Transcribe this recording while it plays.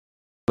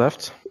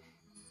left.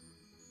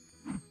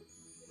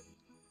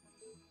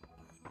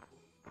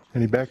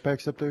 Any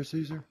backpacks up there,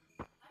 Caesar?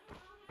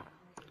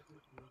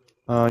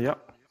 Yeah.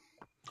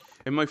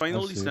 Am I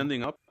finally see it.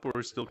 standing up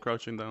or still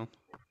crouching down?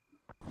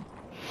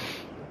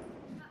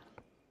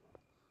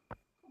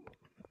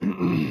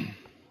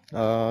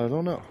 I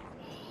don't know.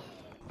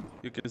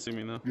 You can see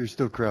me now. You're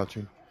still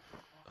crouching.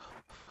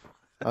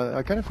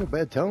 I kind of feel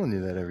bad telling you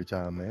that every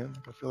time, man.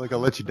 I feel like I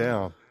let you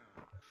down.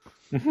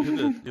 You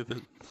did, you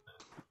did.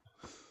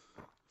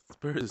 It's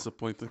very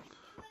disappointing.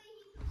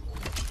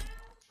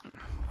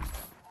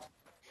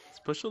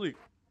 Especially,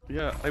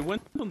 yeah, I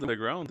went onto the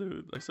ground,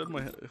 dude. I said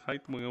my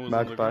height when I was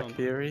on the ground. Backpack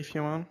here if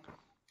you want.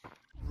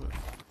 But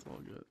it's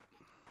all good.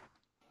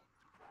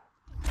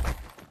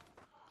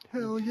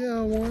 Hell yeah,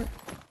 I want it.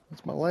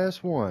 That's my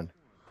last one.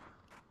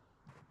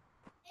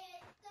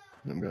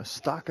 And I'm gonna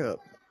stock up.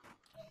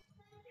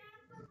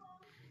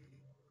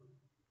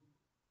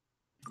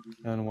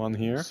 And one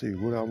here. Let's see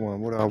what I want.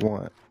 What I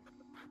want.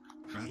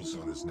 Battle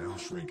zone is now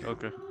shrinking.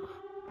 Okay.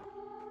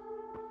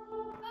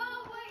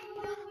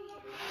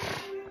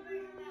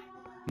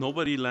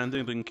 Nobody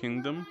landed in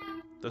Kingdom?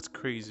 That's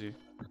crazy.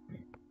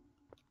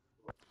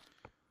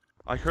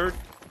 I heard...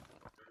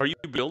 Are you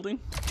building?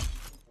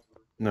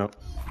 No.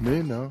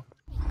 Me, no.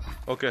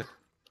 Okay.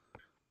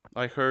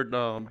 I heard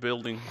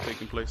building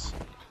taking place.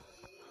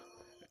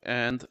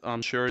 And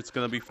I'm sure it's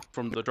gonna be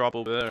from the drop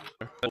over there.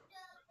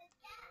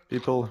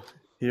 People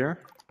here.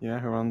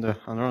 Yeah, around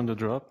the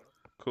drop.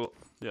 Cool.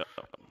 Yeah,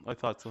 I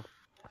thought so.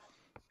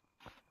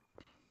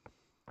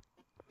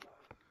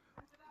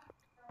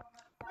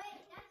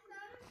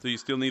 Do you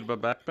still need a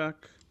backpack?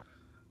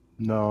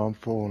 No, I'm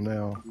full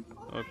now.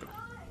 Okay.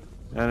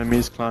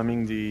 Enemies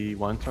climbing the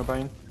wind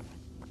turbine.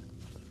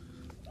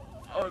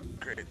 Oh,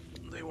 great.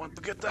 They want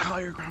to get the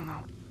higher ground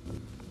now.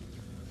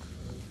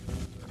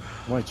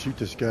 Might shoot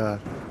this guy.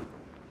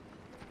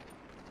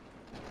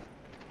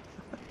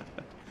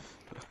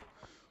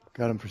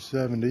 Got him for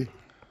 70.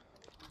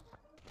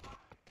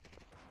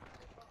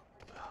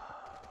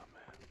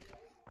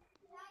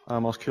 I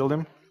almost killed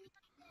him.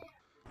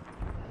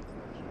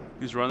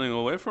 He's running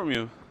away from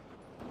you.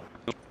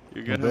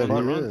 You I get bet him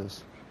on he the run.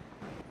 is.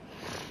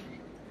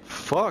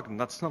 Fuck,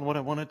 that's not what I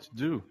wanted to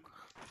do.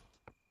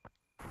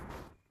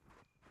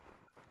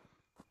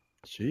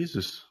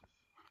 Jesus.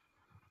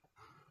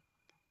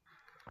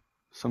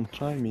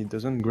 Sometimes it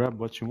doesn't grab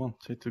what you want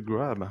it to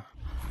grab.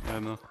 I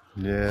know.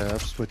 Yeah,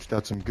 I've switched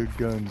out some good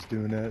guns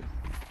doing that.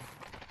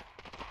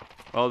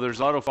 Oh, there's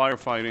a lot of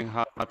firefighting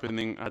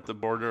happening at the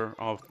border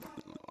of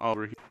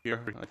over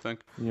here, I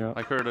think. Yeah.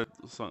 I heard it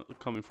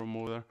coming from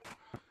over there.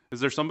 Is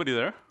there somebody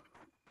there?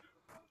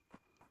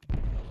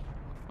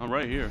 I'm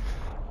right here.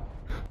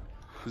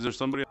 Is there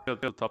somebody at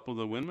the top of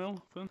the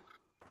windmill, Finn?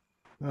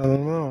 I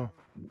don't know.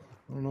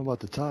 I don't know about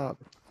the top.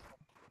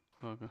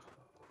 Okay.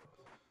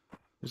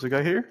 There's a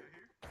guy here?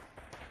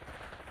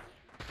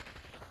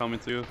 Coming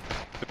to you.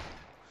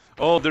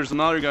 Oh, there's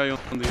another guy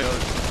on the other.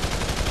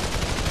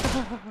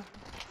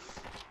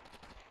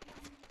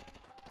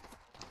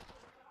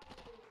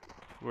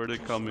 Where are they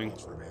coming?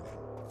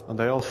 Are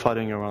they all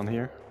fighting around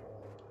here?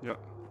 Yeah.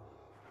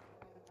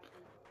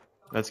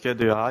 Let's get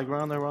the high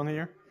ground around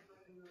here.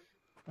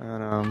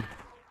 And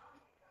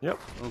yep.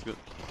 Oh, good.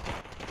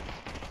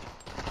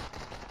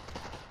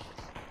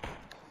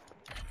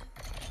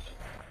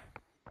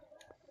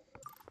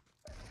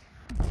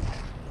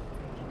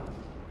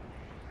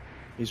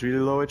 He's really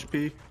low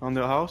HP on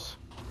the house.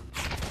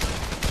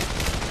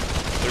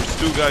 There's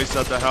two guys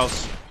at the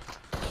house.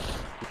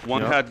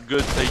 One Yeah. had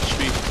good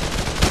HP.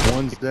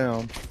 One's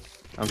down.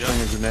 I'm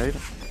throwing a grenade.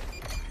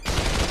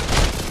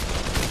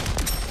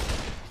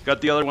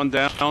 Got the other one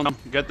down.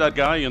 Get that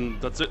guy,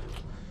 and that's it.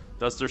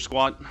 That's their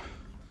squad.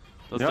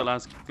 That's Yep. the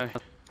last guy.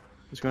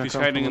 He's gonna He's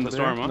come hiding from in the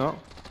over there. storm, huh? No.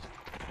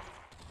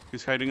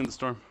 He's hiding in the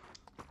storm.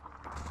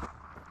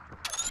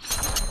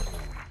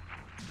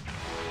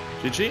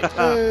 GG.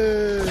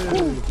 Hey!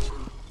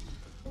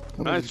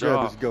 Nice Grab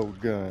job. this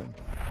gold gun.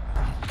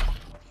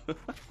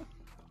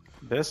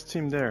 Best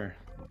team there.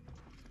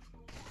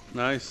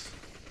 Nice.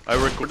 I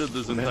recorded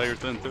this entire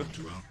thing too.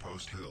 To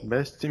Outpost Hill.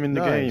 Best team in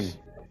the Nice.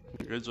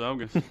 game. Good job,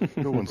 guys.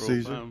 Good one, Bro,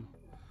 Caesar. fam.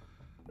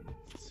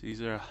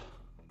 Caesar.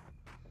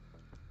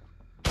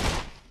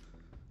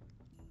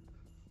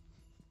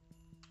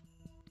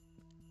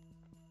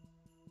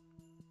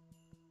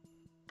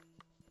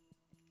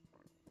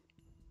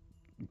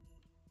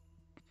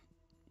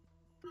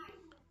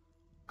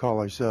 Call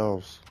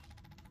ourselves.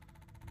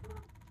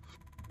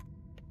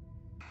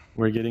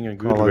 We're getting a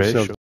good Call ratio. ourselves